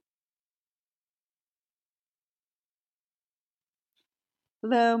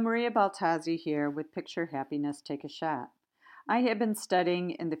Hello, Maria Baltazzi here with Picture Happiness Take a Shot. I have been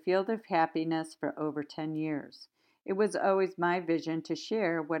studying in the field of happiness for over 10 years. It was always my vision to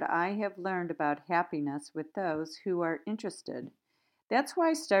share what I have learned about happiness with those who are interested. That's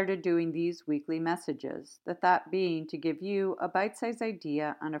why I started doing these weekly messages, the thought being to give you a bite sized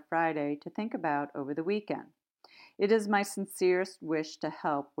idea on a Friday to think about over the weekend. It is my sincerest wish to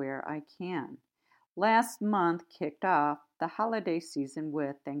help where I can. Last month kicked off the holiday season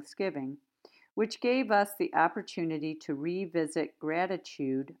with Thanksgiving, which gave us the opportunity to revisit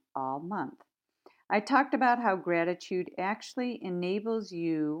gratitude all month. I talked about how gratitude actually enables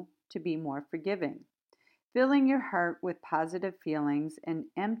you to be more forgiving. Filling your heart with positive feelings and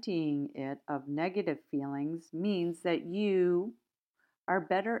emptying it of negative feelings means that you are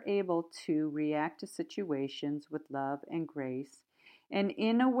better able to react to situations with love and grace and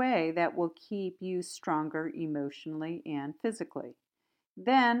in a way that will keep you stronger emotionally and physically.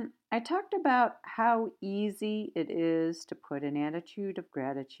 Then I talked about how easy it is to put an attitude of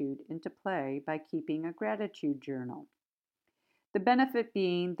gratitude into play by keeping a gratitude journal. The benefit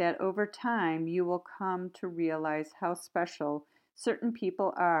being that over time you will come to realize how special certain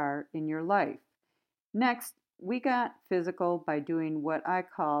people are in your life. Next, we got physical by doing what I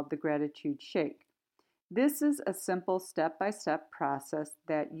call the gratitude shake. This is a simple step by step process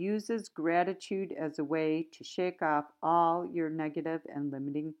that uses gratitude as a way to shake off all your negative and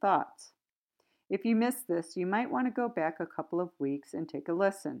limiting thoughts. If you missed this, you might want to go back a couple of weeks and take a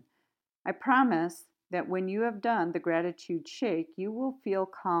listen. I promise that when you have done the gratitude shake, you will feel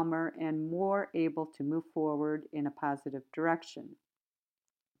calmer and more able to move forward in a positive direction.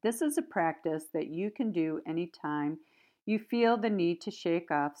 This is a practice that you can do anytime you feel the need to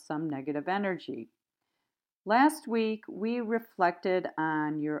shake off some negative energy. Last week, we reflected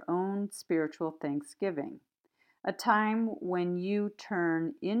on your own spiritual Thanksgiving, a time when you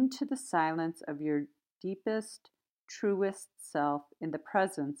turn into the silence of your deepest, truest self in the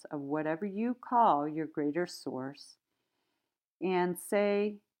presence of whatever you call your greater source and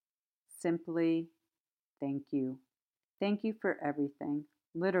say simply, thank you. Thank you for everything,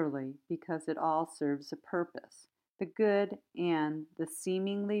 literally, because it all serves a purpose, the good and the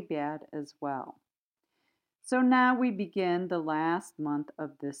seemingly bad as well. So now we begin the last month of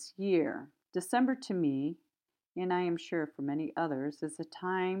this year. December to me, and I am sure for many others, is a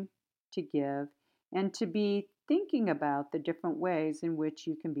time to give and to be thinking about the different ways in which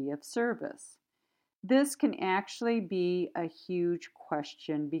you can be of service. This can actually be a huge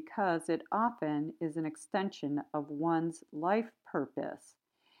question because it often is an extension of one's life purpose.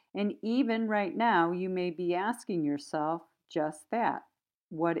 And even right now, you may be asking yourself just that: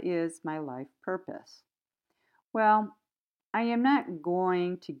 what is my life purpose? Well, I am not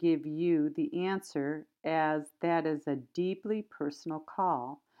going to give you the answer, as that is a deeply personal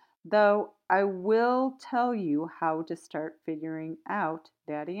call, though I will tell you how to start figuring out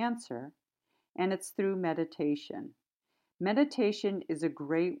that answer, and it's through meditation. Meditation is a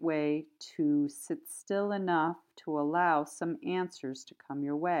great way to sit still enough to allow some answers to come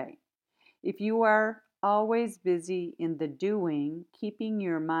your way. If you are always busy in the doing, keeping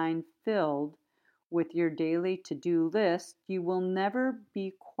your mind filled with your daily to do list, you will never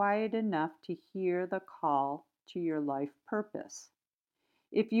be quiet enough to hear the call to your life purpose.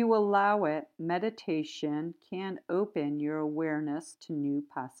 If you allow it, meditation can open your awareness to new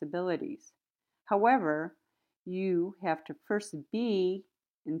possibilities. However, you have to first be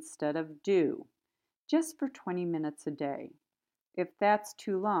instead of do, just for 20 minutes a day. If that's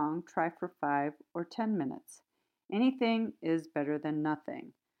too long, try for 5 or 10 minutes. Anything is better than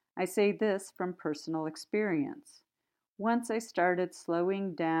nothing. I say this from personal experience. Once I started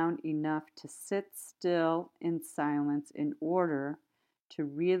slowing down enough to sit still in silence in order to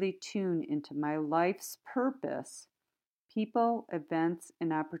really tune into my life's purpose, people, events,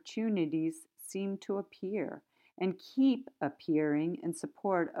 and opportunities seem to appear and keep appearing in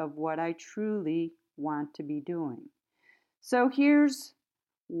support of what I truly want to be doing. So here's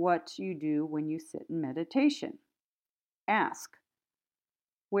what you do when you sit in meditation. Ask,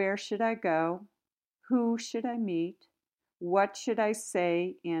 where should I go? Who should I meet? What should I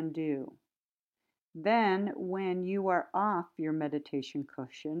say and do? Then, when you are off your meditation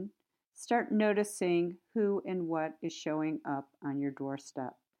cushion, start noticing who and what is showing up on your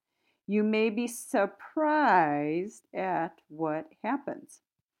doorstep. You may be surprised at what happens.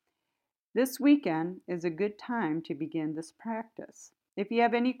 This weekend is a good time to begin this practice. If you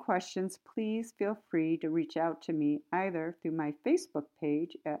have any questions, please feel free to reach out to me either through my Facebook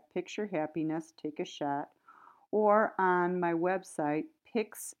page at Picture Happiness Take a Shot or on my website,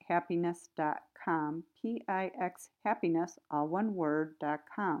 pixhappiness.com, P-I-X happiness, all one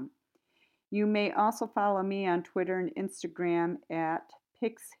word.com. You may also follow me on Twitter and Instagram at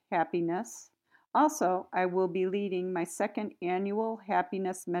pixhappiness. Also, I will be leading my second annual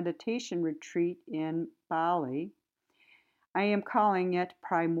happiness meditation retreat in Bali. I am calling it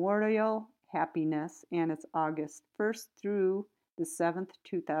Primordial Happiness, and it's August 1st through the 7th,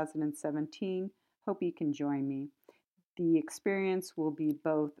 2017. Hope you can join me. The experience will be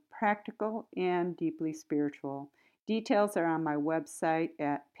both practical and deeply spiritual. Details are on my website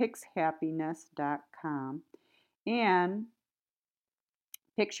at pixhappiness.com and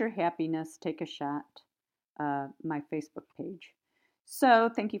Picture Happiness, Take a Shot, my Facebook page. So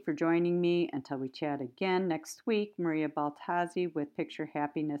thank you for joining me. Until we chat again next week, Maria Baltazzi with Picture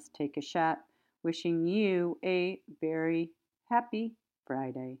Happiness, Take a Shot, wishing you a very happy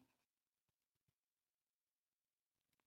Friday.